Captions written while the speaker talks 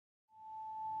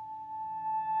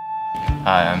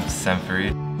Hi, I'm Sem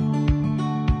Ferid.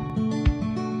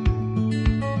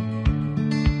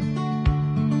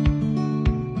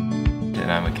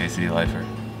 And I'm a KCD Lifer.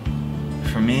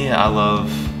 For me, I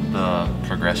love the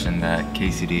progression that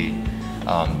KCD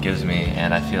gives me,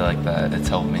 and I feel like that it's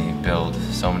helped me build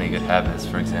so many good habits.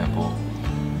 For example,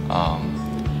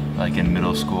 like in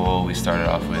middle school, we started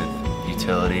off with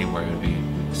utility, where it would be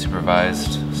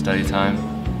supervised study time,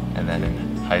 and then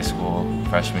in high school,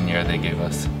 freshman year, they gave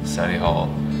us study hall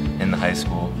in the high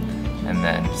school, and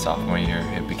then sophomore year,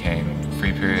 it became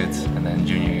free periods, and then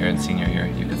junior year and senior year,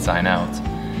 you could sign out.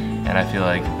 And I feel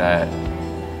like that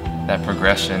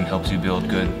progression helps you build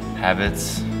good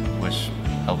habits, which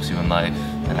helps you in life,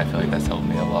 and I feel like that's helped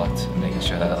me a lot, making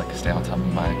sure that I stay on top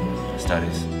of my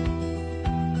studies.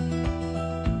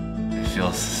 It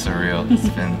feels surreal. It's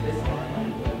been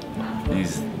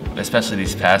especially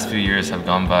these past few years have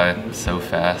gone by so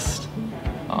fast.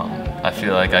 I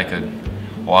feel like I could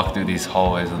walk through these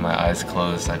hallways with my eyes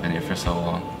closed. I've been here for so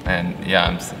long, and yeah,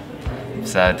 I'm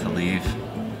sad to leave.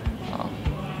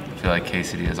 I feel like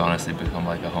KCD has honestly become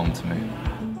like a home to me.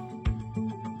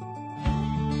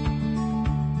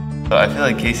 So I feel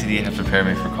like KCD has prepared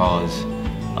me for college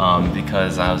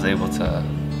because I was able to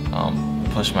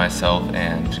push myself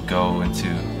and go into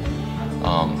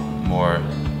more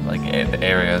like the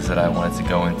areas that I wanted to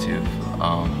go into.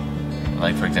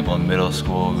 Like for example, in middle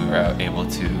school, we were able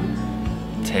to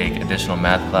take additional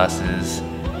math classes,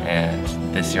 and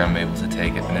this year I'm able to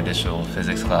take an additional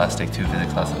physics class, take 2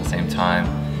 physics classes at the same time.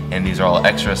 And these are all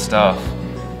extra stuff,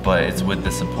 but it's with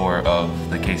the support of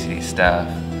the KCD staff.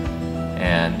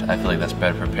 And I feel like that's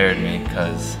better prepared me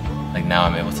because like now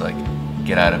I'm able to like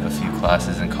get out of a few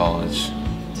classes in college,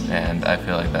 and I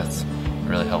feel like that's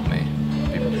really helped me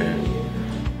be prepared.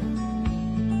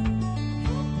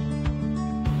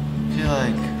 I feel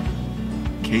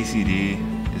like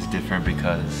KCD is different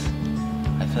because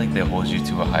I feel like they hold you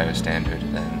to a higher standard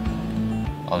than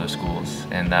other schools,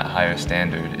 and that higher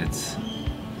standard, it's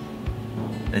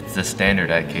the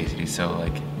standard at KCD, so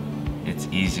like it's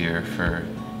easier for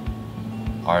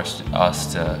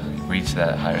us to reach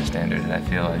that higher standard, and I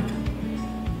feel like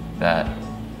that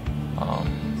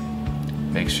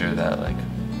makes sure that like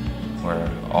we're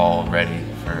all ready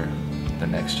for the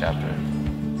next chapter.